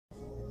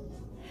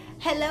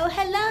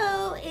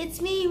Hello,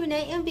 it's me,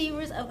 Renee M.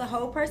 Beavers of the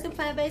Whole Person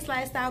Plant-Based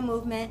Lifestyle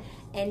Movement,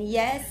 and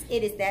yes,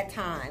 it is that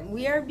time.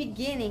 We are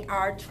beginning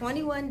our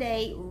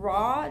 21-day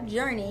raw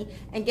journey,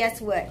 and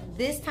guess what?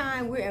 This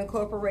time we're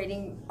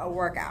incorporating a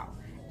workout.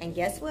 And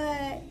guess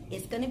what?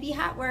 It's gonna be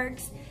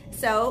HotWorx.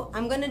 So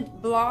I'm gonna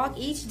blog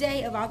each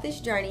day about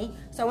this journey.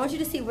 So I want you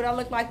to see what I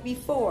look like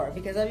before,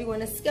 because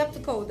everyone is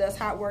skeptical, does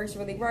HotWorx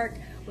really work?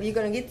 Well, you're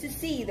gonna get to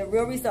see the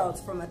real results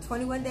from a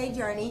 21-day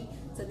journey.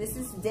 So this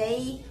is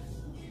day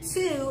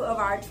 2 of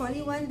our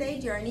 21-day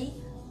journey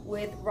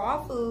with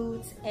raw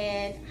foods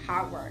and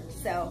HotWorx.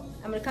 So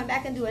I'm gonna come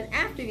back and do an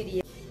after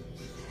video.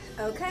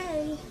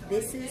 Okay,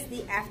 this is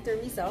the after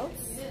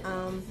results.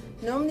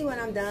 Normally when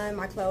I'm done,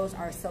 my clothes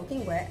are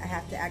soaking wet. I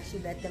have to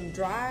actually let them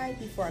dry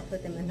before I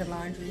put them in the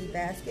laundry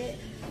basket.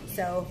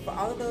 So for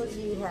all of those of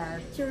you who are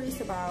curious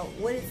about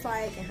what it's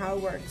like and how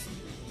it works,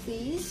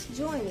 please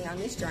join me on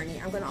this journey.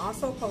 I'm gonna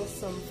also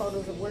post some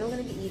photos of what I'm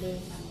gonna be eating.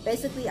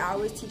 Basically, I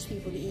always teach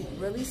people to eat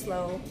really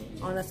slow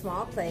on a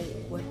small plate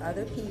with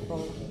other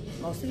people,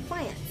 mostly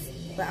plants.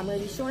 But I'm going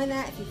to be showing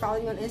that if you follow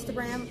me on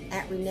Instagram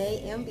at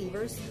Renee M.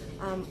 Beavers.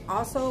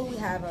 Also, we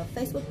have a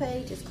Facebook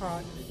page. It's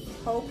called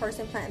Whole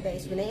Person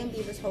Plant-Based, Renee M.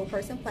 Beavers Whole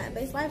Person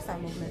Plant-Based Lifestyle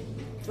Movement.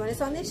 Join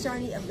us on this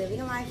journey of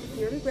living a life with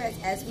fewer regrets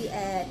as we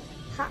add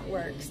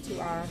HotWorx to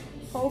our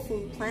whole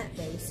food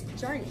plant-based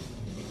journey.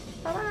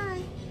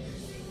 Bye-bye.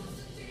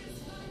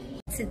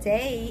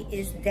 Today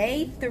is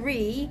day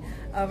 3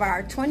 of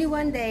our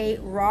 21-day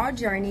raw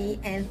journey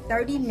and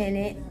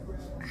 30-minute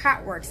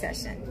HotWorx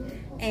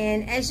session.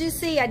 And as you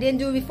see, I didn't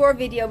do a before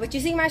video, but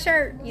you see my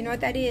shirt, you know what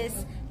that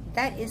is?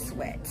 That is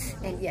sweat.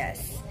 And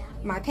yes,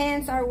 my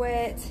pants are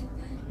wet.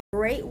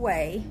 Great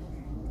way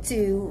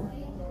to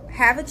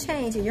have a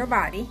change in your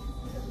body.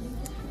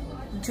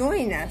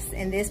 Join us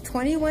in this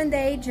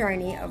 21-day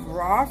journey of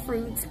raw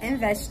fruits and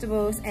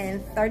vegetables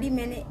and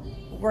 30-minute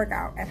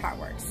workout at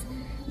HotWorx.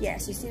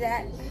 Yes, you see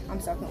that?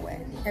 I'm soaking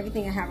wet.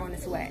 Everything I have on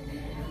is wet.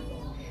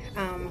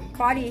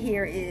 Claudia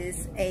here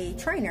is a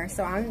trainer,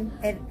 so I'm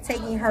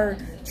taking her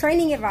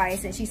training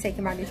advice and she's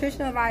taking my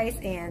nutritional advice,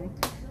 and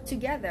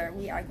together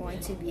we are going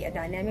to be a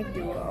dynamic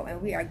duo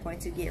and we are going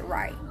to get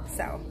right.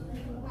 So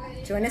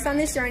join us on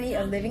this journey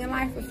of living a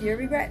life with fewer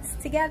regrets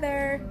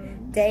together.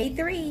 Day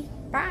 3.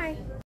 Bye.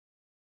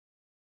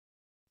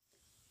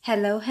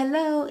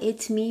 Hello,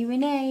 it's me,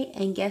 Renee,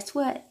 and guess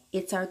what?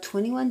 It's our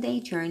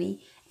 21-day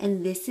journey,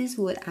 and this is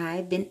what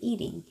I've been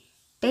eating.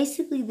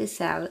 Basically, this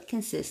salad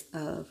consists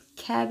of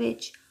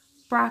cabbage,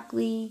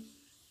 broccoli,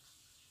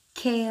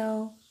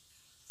 kale,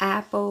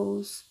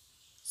 apples,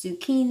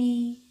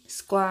 zucchini,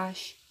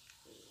 squash,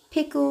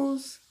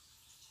 pickles,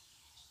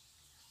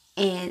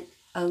 and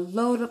a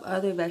load of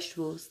other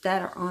vegetables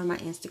that are on my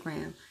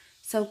Instagram.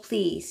 So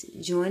please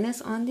join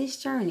us on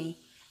this journey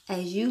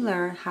as you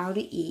learn how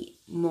to eat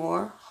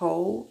more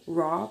whole,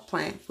 raw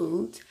plant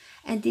foods.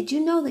 And did you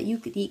know that you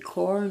could eat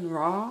corn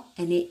raw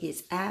and it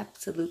is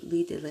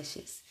absolutely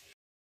delicious?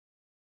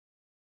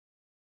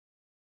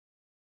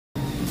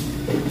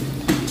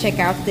 Check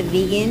out the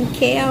vegan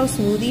kale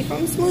smoothie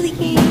from Smoothie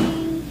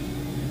King.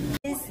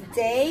 It's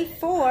day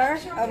 4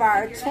 of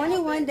our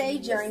 21-day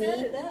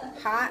journey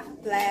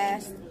hot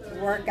blast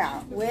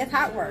workout with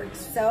HotWorx.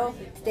 So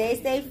today's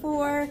day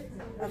 4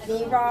 of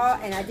being raw,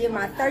 and I did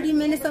my 30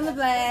 minutes on the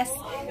blast.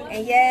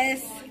 And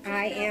yes,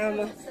 I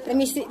am. Let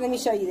me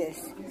show you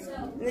this.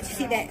 Let you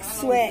see that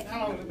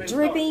sweat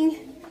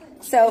dripping.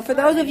 So for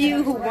those of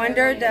you who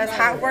wonder, does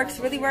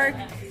HotWorx really work?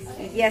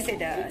 Yes, it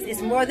does.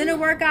 It's more than a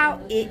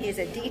workout. It is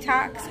a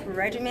detox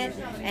regimen,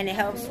 and it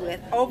helps with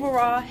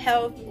overall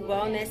health,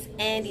 wellness,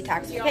 and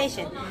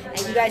detoxification.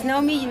 And you guys know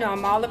me, you know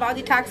I'm all about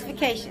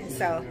detoxification.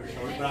 So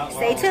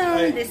stay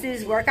tuned. This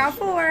is workout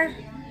 4.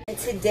 And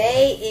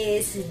today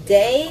is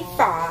day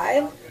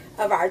 5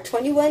 of our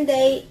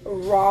 21-day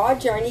raw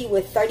journey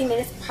with 30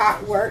 minutes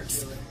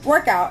HotWorx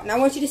workout. And I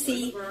want you to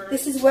see,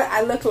 this is what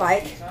I look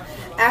like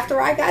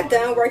after I got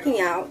done working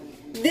out.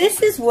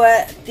 This is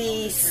what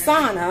the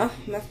sauna,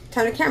 I'm going to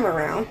turn the camera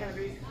around.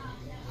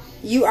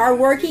 You are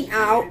working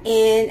out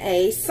in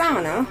a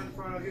sauna,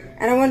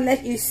 and I want to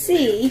let you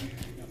see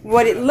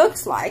what it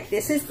looks like.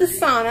 This is the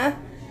sauna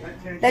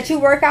that you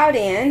work out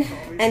in,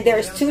 and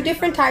there's 2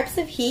 different types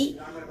of heat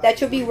that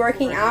you'll be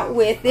working out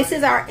with. This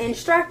is our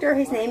instructor.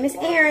 His name is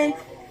Aaron.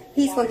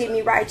 He's going to get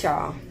me right,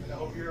 y'all.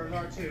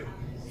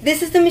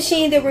 This is the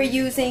machine that we're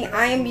using.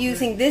 I am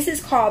using, this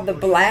is called the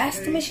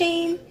Blast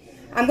machine.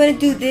 I'm going to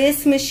do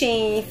this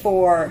machine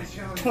for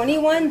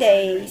 21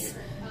 days,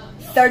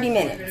 30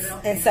 minutes.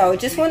 And so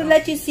just want to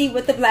let you see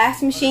what the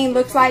Blast machine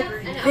looks like.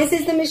 This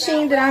is the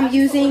machine that I'm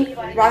using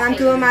while I'm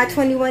doing my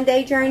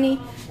 21-day journey.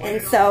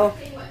 And so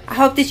I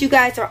hope that you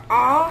guys are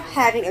all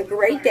having a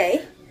great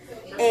day.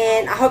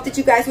 And I hope that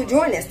you guys will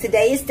join us.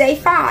 Today is day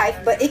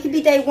 5, but it could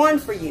be day 1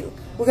 for you.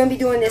 We're going to be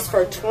doing this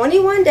for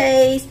 21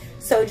 days.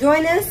 So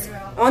join us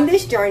on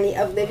this journey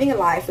of living a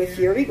life with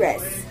fewer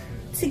regrets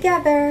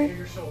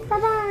together.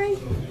 Bye-bye.